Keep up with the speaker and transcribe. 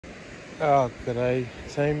Oh, g'day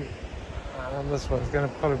team. This one's going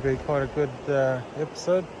to probably be quite a good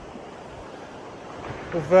episode.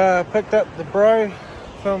 We've picked up the bro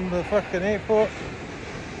from the fucking airport.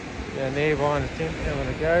 Down there behind the tent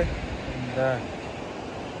having a go. And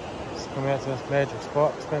just come out to this magic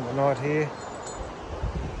spot. Spent the night here.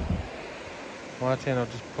 My tent I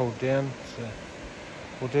just pulled down. So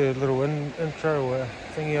we'll do a little intro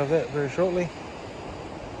thingy of that very shortly.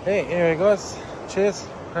 Hey, anyway guys, cheers.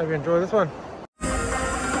 Hope you enjoy this one.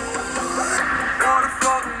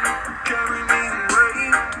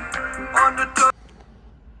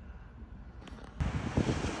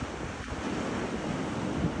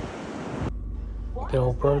 The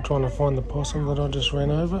old bro trying to find the possum that I just ran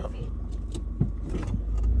over.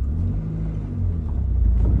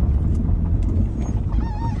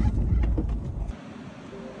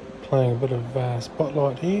 Playing a bit of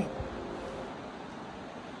spotlight here.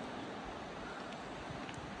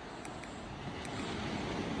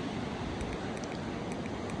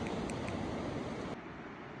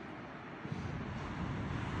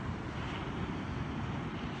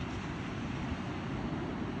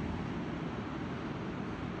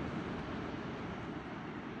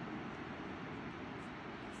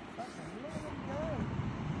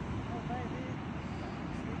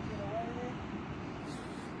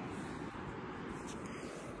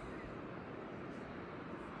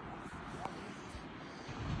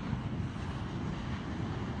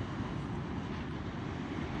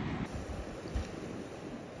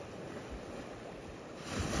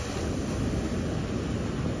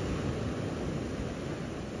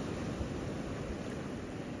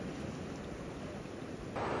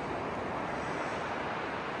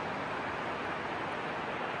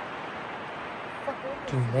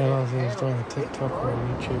 Didn't realise he was doing a TikTok or a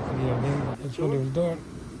YouTube video then, but that's what he was doing.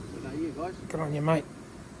 Good day, you guys. Good on you, mate.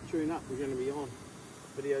 Tune up, we're going to be on.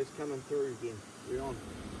 Videos coming through again. We're on.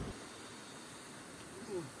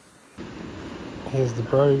 Here's the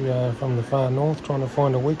bro from the far north trying to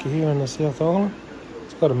find a weka here in the South Island.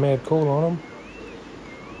 He's got a mad call on him.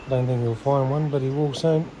 Don't think he'll find one, but he will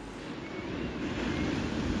soon.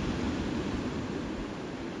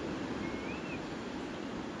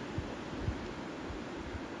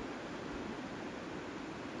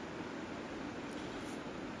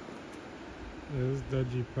 There's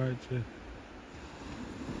dodgy poacher.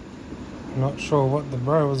 Not sure what the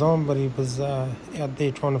bro was on, but he was out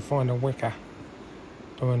there trying to find a weka,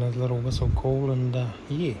 doing his little whistle call, and yeah,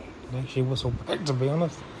 he actually whistled back, to be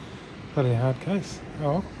honest. Pretty hard case.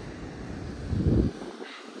 Oh.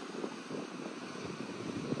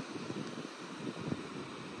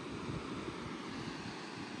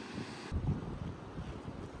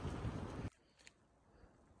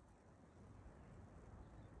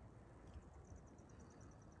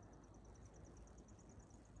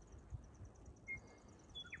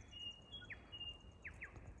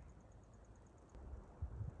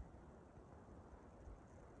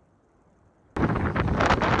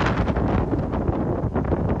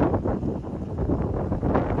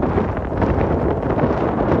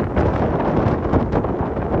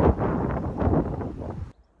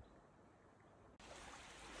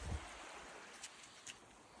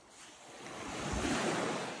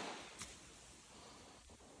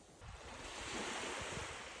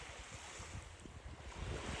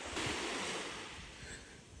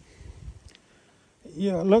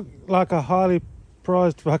 Yeah, look like a highly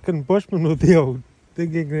prized fucking bushman with the old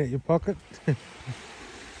digging at your pocket. Down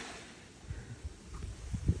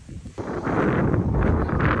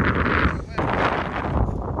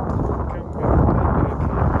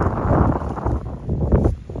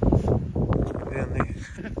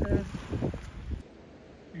there.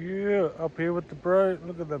 Yeah, up here with the bro.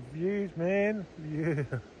 Look at the views, man. Yeah.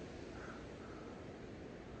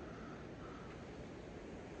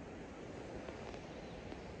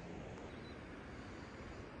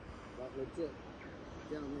 Legit.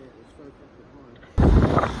 Down there, it's so fucking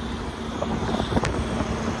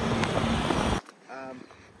high.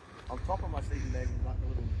 On top of my sleeping bag was like a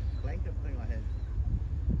little blanket thing I had.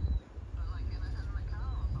 Like in a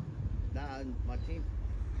car or something? Nah, in my tent.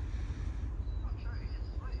 I'm sure you had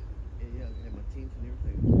sleep. Yeah, I had my tent and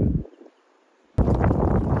everything.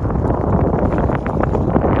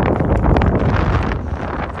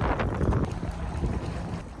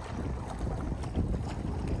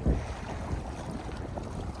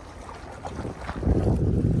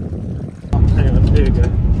 There you go.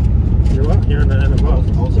 You're what? You're in the box. I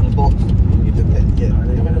was in the box. You took that? Yeah. Oh,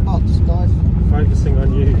 I'm in the box, guys. Focusing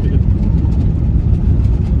on you.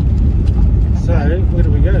 So, where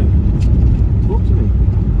do we go? Talk to me.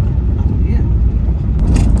 Yeah.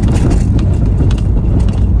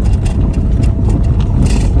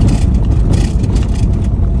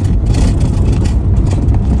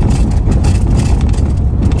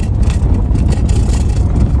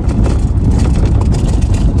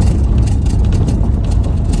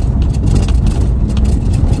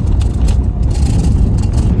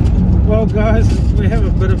 guys, we have a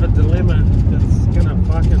bit of a dilemma. It's gonna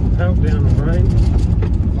fucking pelt down the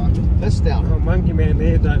rain. Piss down. Oh, Monkey Man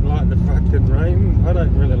there don't like the fucking rain. I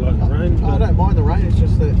don't really like the rain. I don't mind the rain, it's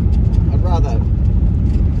just that I'd rather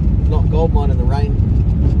not gold mine in the rain.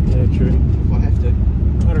 Yeah, true. If I have to.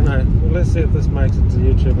 I don't know. Well, let's see if this makes it to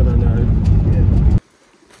YouTube. I don't know. Yeah.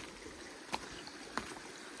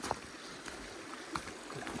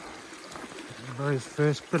 Bro's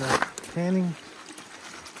first bit of canning.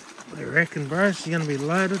 What do you reckon, bro? She's gonna be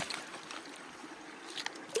loaded.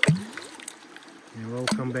 Yeah, we'll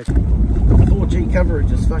come back. 4G coverage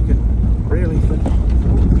is fucking really fucking.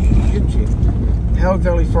 Oh, shit, shit. Howard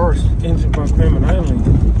Valley Forest. Engine by permit only.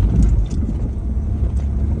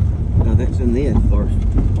 No, that's in there, forest.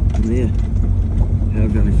 In there.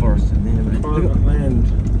 Howard Valley Forest in there, mate. Private land.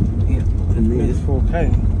 Yeah, in there. There's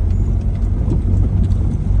 4K.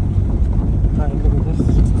 Hey, look at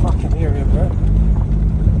this fucking area, bro.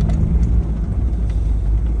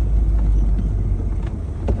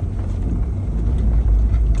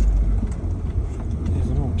 There's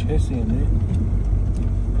an old chassis in there.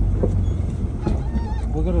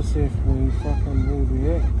 We gotta see if we fucking where we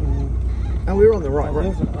at. Oh, we're on the right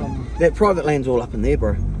road. There's That private land's all up in there,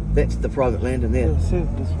 bro. That's the private land in there. it says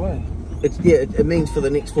this way. It's yeah. It means for the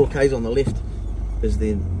next 4Ks on the left is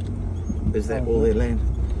that all their land.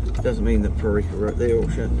 Doesn't mean that Parika Road. They're all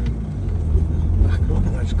shit. Fuck, look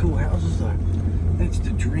at those cool houses though. That's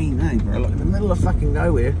the dream, eh, bro? Like in the middle of fucking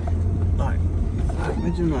nowhere. Like, fuck,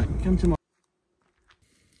 imagine like come to my.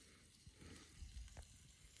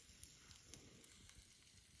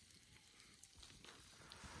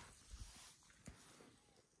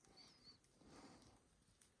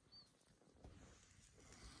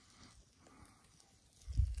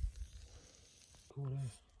 Cool, eh?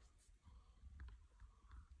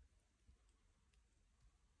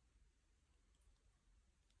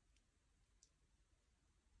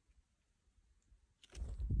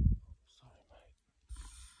 Sorry, mate.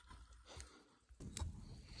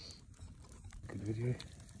 Good video.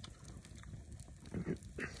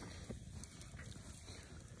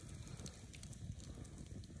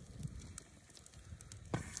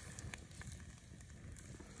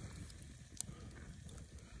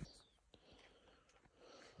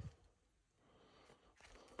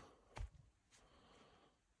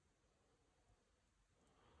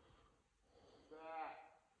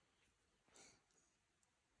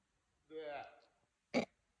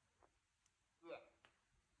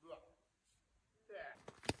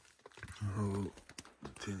 Oh,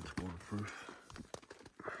 it's waterproof.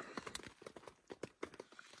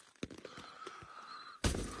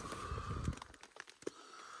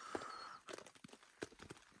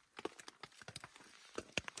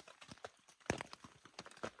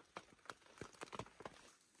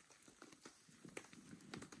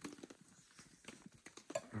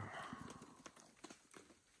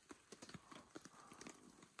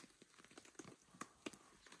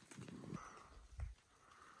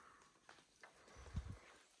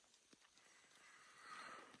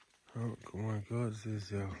 Oh my god, this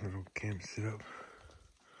is our little camp setup.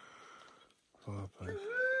 Fireplace.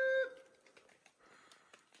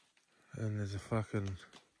 And there's a fucking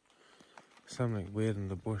something weird in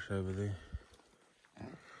the bush over there.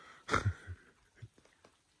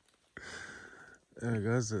 Yeah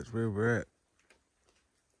guys, that's where we're at.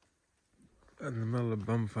 In the middle of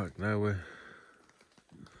bumfuck nowhere.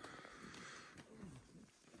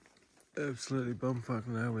 Absolutely bumfuck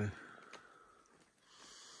nowhere.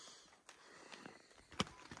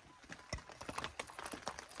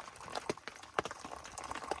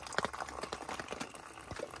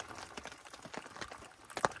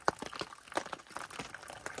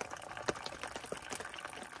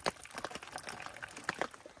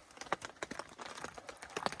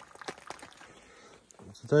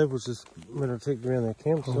 Dave was just going to take me around the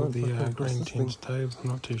campsite. Oh, the green tent stove. I'm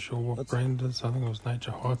not too sure what brand it is. I think it was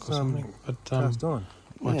Nature Hike or something. But cast on.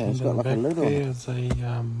 my Yeah, tent it's in got the like a back lid on there it. is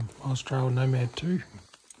a Austral Nomad 2.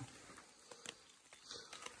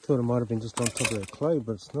 Thought it might have been just on top of that clay,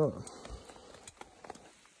 but it's not.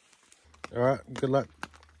 Alright, good luck.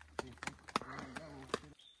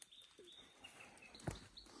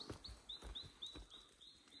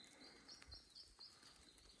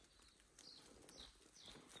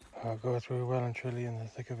 I'll go through well and truly in the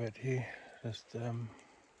thick of it here. Just, yeah.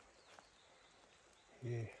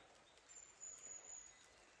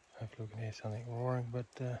 Hopefully we can hear something roaring, but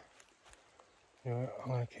anyway,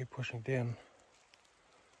 I'm going to keep pushing down.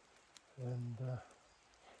 And you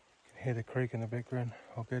can hear the creek in the background.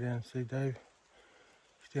 I'll go down and see Dave.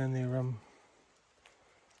 He's down there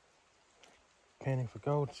panning for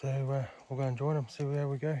gold, so we'll go and join him, see where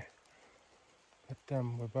we go. But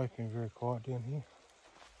we're both been very quiet down here.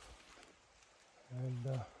 And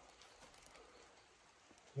yeah,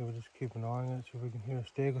 we'll just keep an eye on it, see if we can hear a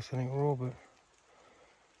stag or something roar, but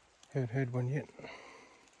haven't heard one yet.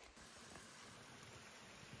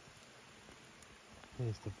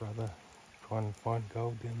 There's the brother trying to find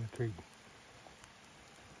gold down the creek.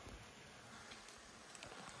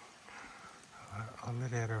 I'll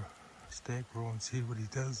let out a stag roar and see what he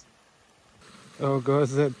does. Oh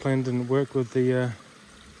guys, that plan didn't work with the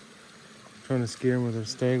trying to scare him with a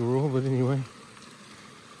stag roar, but anyway.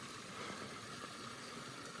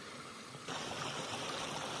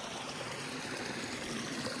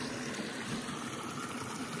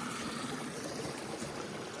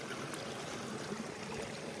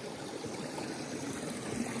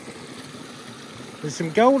 There's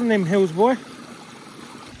some gold in them hills, boy.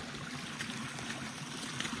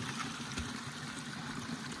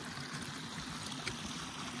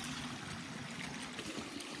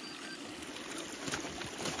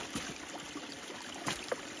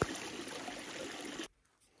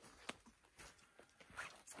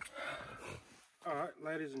 Alright,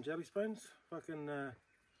 ladies and jelly spoons, fucking,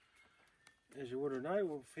 as you would have known,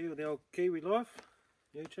 we'll feel the old Kiwi Life,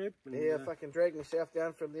 YouTube. And, yeah, fucking dragged myself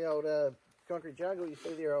down from the old concrete jungle you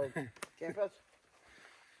see there, old campers.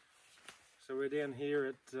 So we're down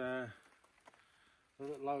here at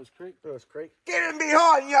Lowers Creek. Lewis Creek. Get in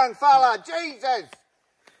behind, young fella, Jesus!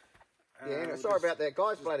 Yeah, no, sorry about that,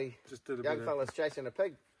 guys, bloody just did a young fella's chasing a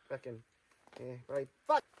pig. Fucking, yeah, bloody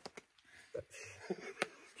fuck.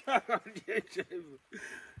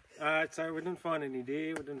 So we didn't find any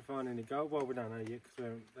deer, we didn't find any gold. Well, we don't know yet because we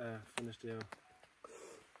haven't finished our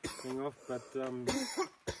thing off. But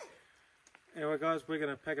anyway, guys, we're going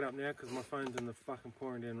to pack it up now because my phone's in the fucking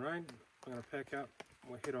pouring down rain. I'm going to pack up,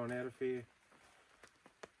 we'll head on out of here.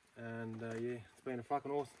 And yeah, it's been a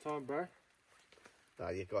fucking awesome time, bro. Oh,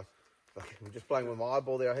 yeah, guys. Fucking, I'm just playing with my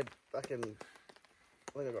eyeball there. I had fucking,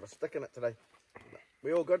 I think I got a stick in it today.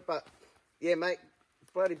 We all good, but yeah, mate. It's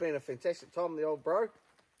bloody been a fantastic time, the old bro.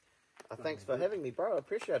 Thanks for having me, bro. I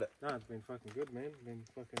appreciate it. No, it's been fucking good, man. It's been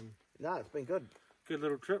fucking... No, it's been good. Good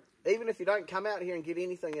little trip. Even if you don't come out here and get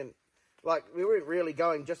anything in, like, we weren't really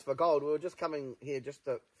going just for gold. We were just coming here just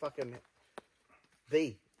to fucking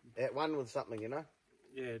be at one with something, you know?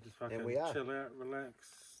 Yeah, just fucking and we are. Chill out, relax.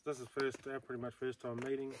 This is our pretty much first time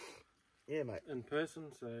meeting. Yeah, mate. In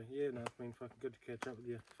person, so yeah, no, it's been fucking good to catch up with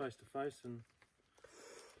you face to face. And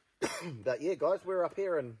but yeah, guys, we're up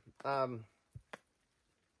here and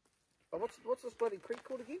what's this bloody creek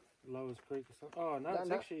called again? Lowers Creek or something. Oh no,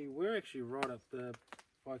 it's actually we're actually right up the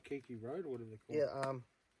Waikiki Road or whatever they call it. Yeah,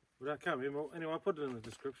 but I can't remember. Anyway, I put it in the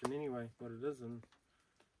description anyway what it is, and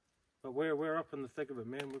but we're up in the thick of it,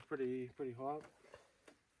 man. We're pretty high up.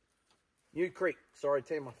 New Creek. Sorry,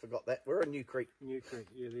 Tim, I forgot that. We're in New Creek. New Creek.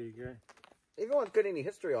 Yeah, there you go. If anyone's got any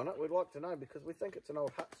history on it, we'd like to know because we think it's an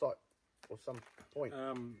old hut site or some point.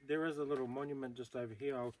 There is a little monument just over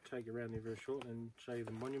here. I'll take you around there very shortly and show you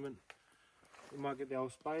the monument. We might get the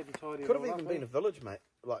old spade and tidy it Could all have even up, been a village, mate.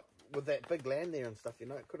 Like, with that big land there and stuff, you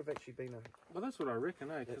know. It could have actually been a... Well, that's what I reckon,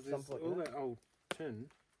 eh? Because there's point, all that old tin.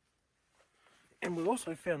 And we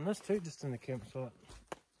also found this too, just in the campsite.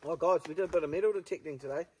 Oh, guys, we did a bit of metal detecting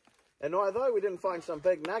today. And although we didn't find some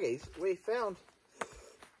big nuggies, we found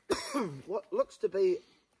what looks to be...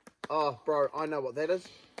 Oh, bro, I know what that is.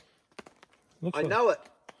 I know it.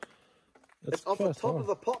 It's off the top of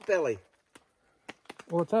the pot belly.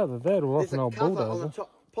 Well, it's either that or off an old bulldozer. On the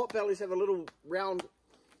top. Pot bellies have a little round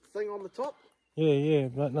thing on the top. Yeah,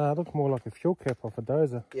 but no, it looks more like a fuel cap off a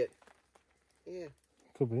dozer. Yeah.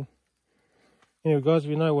 Could be. Anyway, guys, if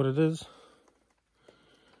you know what it is,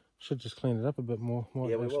 should just clean it up a bit more.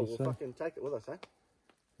 Yeah, we will. We'll fucking take it with us, eh?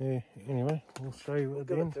 Yeah, anyway, we'll show you we'll at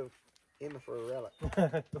give the end. it to Emma for a relic.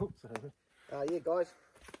 Thought so. Yeah, guys.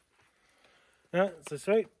 Yeah, so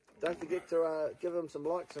sweet. Don't forget to give them some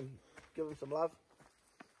likes and give them some love.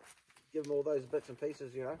 Give them all those bits and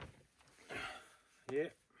pieces, you know. Yeah,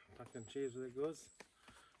 fucking cheers with it, guys.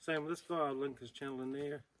 Same with this guy, I'll link his channel in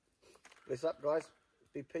there. Bless up, guys.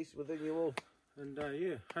 Be peace within you all. And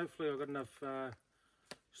yeah, hopefully I've got enough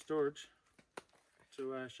storage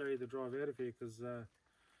to show you the drive out of here, because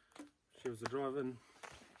she was the drive in.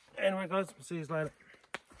 Anyway, guys, we'll see you later.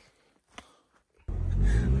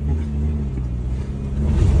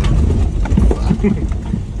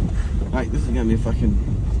 Mate, this is going to be a fucking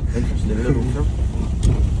interesting little trip.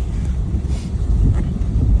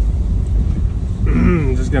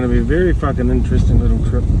 This is going to be a very fucking interesting little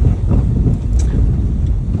trip.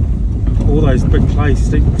 All those big clay,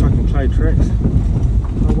 steep fucking clay tracks.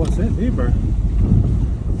 Oh, what's that there, bro?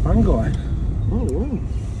 Fungi. Oh, wow.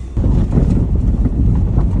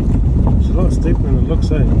 a lot steeper than it looks,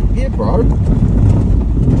 eh? Yeah, bro. Like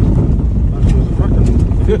it was a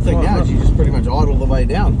fucking The good thing now is you just pretty much idle the way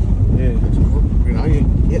down. Yeah. It's, you know, you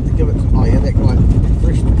have to give it some, oh yeah, that guy,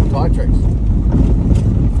 fresh tire tracks.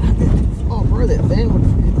 Oh bro, that van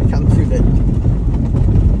would come through that.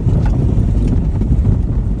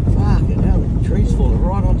 Fucking hell, the trees falling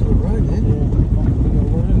right onto the road, man.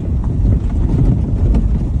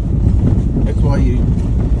 That's why you...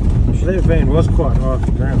 That van was quite high off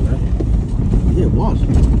the ground, though. Yeah, it was.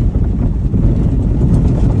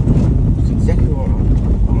 It's exactly what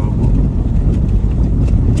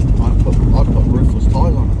I'd put roofless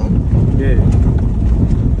tyres on it though. Yeah.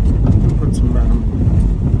 Put some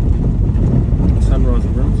sunrise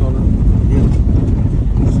rims on it. Yeah.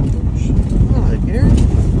 Hello, Gary.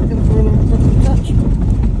 Looking for a little fucking touch.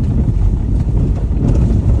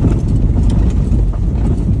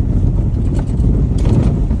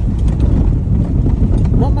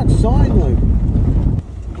 Not much side loop.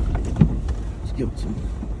 Let's give it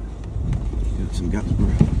some guts, bro.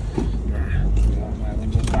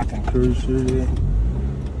 Cruise through there.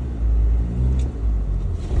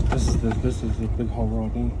 This is the big hole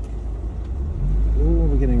right here. Oh,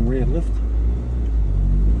 we're getting rear lift.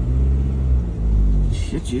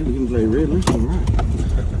 Shit, yeah, we can play rear lift on right.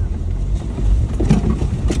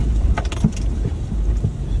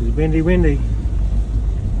 It's windy.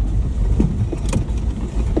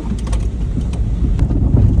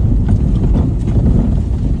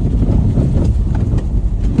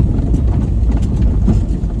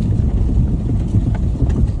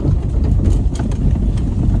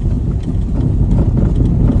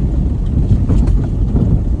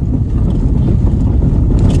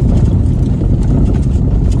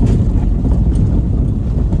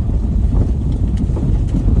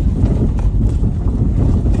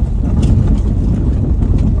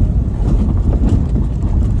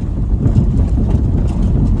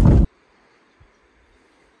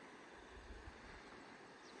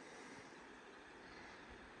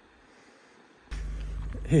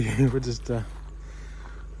 Yeah, we're just some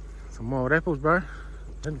wild apples, bro.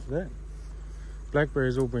 In for that.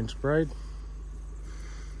 Blackberries all been sprayed.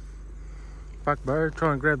 Fuck, bro.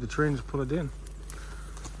 Try and grab the tree and just pull it in.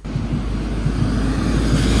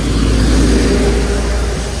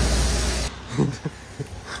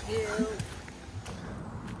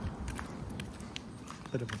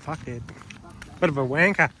 Bit of a fuckhead. Bit of a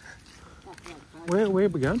wanker. Where we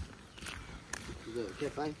going? The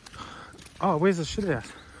cafe. Oh, where's the shit house?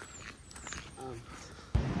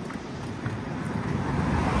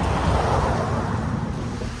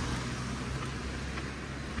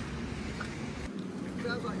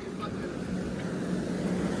 Sounds like you're fucking...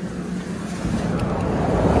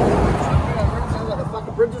 Sounds like the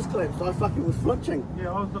fucking bridge is collapsed. I fucking was flinching.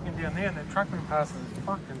 Yeah, I was looking down there and that truck went past and it's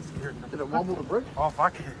fucking scared. Did it wobble the bridge? Oh,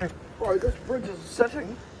 fuck yeah. Bro, this bridge is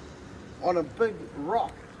sitting on a big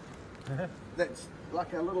rock. That's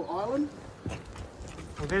like a little island.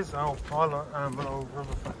 Well, there's an old island, little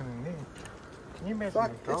river fucking in there. Can you imagine?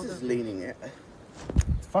 Fuck, this is leaning out.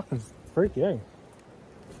 It's fucking freaky, eh?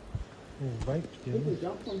 Yeah, wait, You can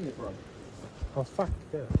jump on here, bro. oh, fuck,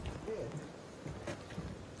 yeah. Yeah.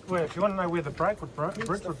 Well, if you want to know where the bridge would break, It's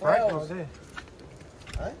bridge the would break right flowers. there.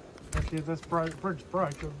 Hey? If this bridge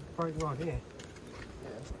broke, it would break right here.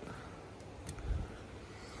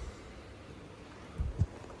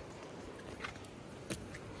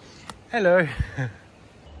 Hello.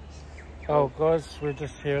 Oh guys, we're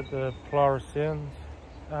just here at the Polaris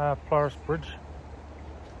Bridge.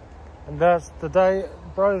 And that's the day,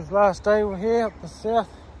 bro's last day we're here up the south.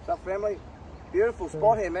 What's up, family? Beautiful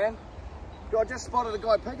spot here, man. I just spotted a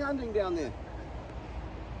guy pig hunting down there.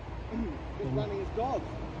 He's running his dog.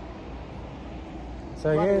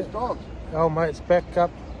 So Running yeah, his dog. old mate's back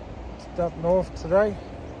up north today.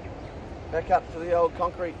 Back up to the old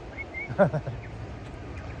concrete.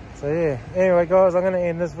 So yeah, anyway guys, I'm going to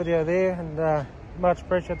end this video there, and much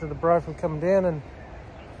appreciate to the bro for coming down and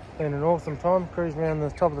been an awesome time cruising around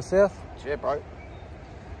the top of the south. Yeah, bro.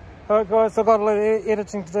 Alright guys, I've got a little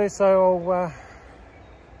editing to do, so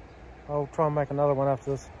I'll try and make another one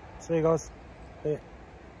after this. See you guys. Yeah.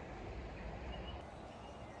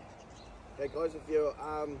 Okay guys, if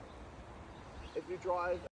you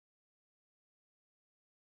drive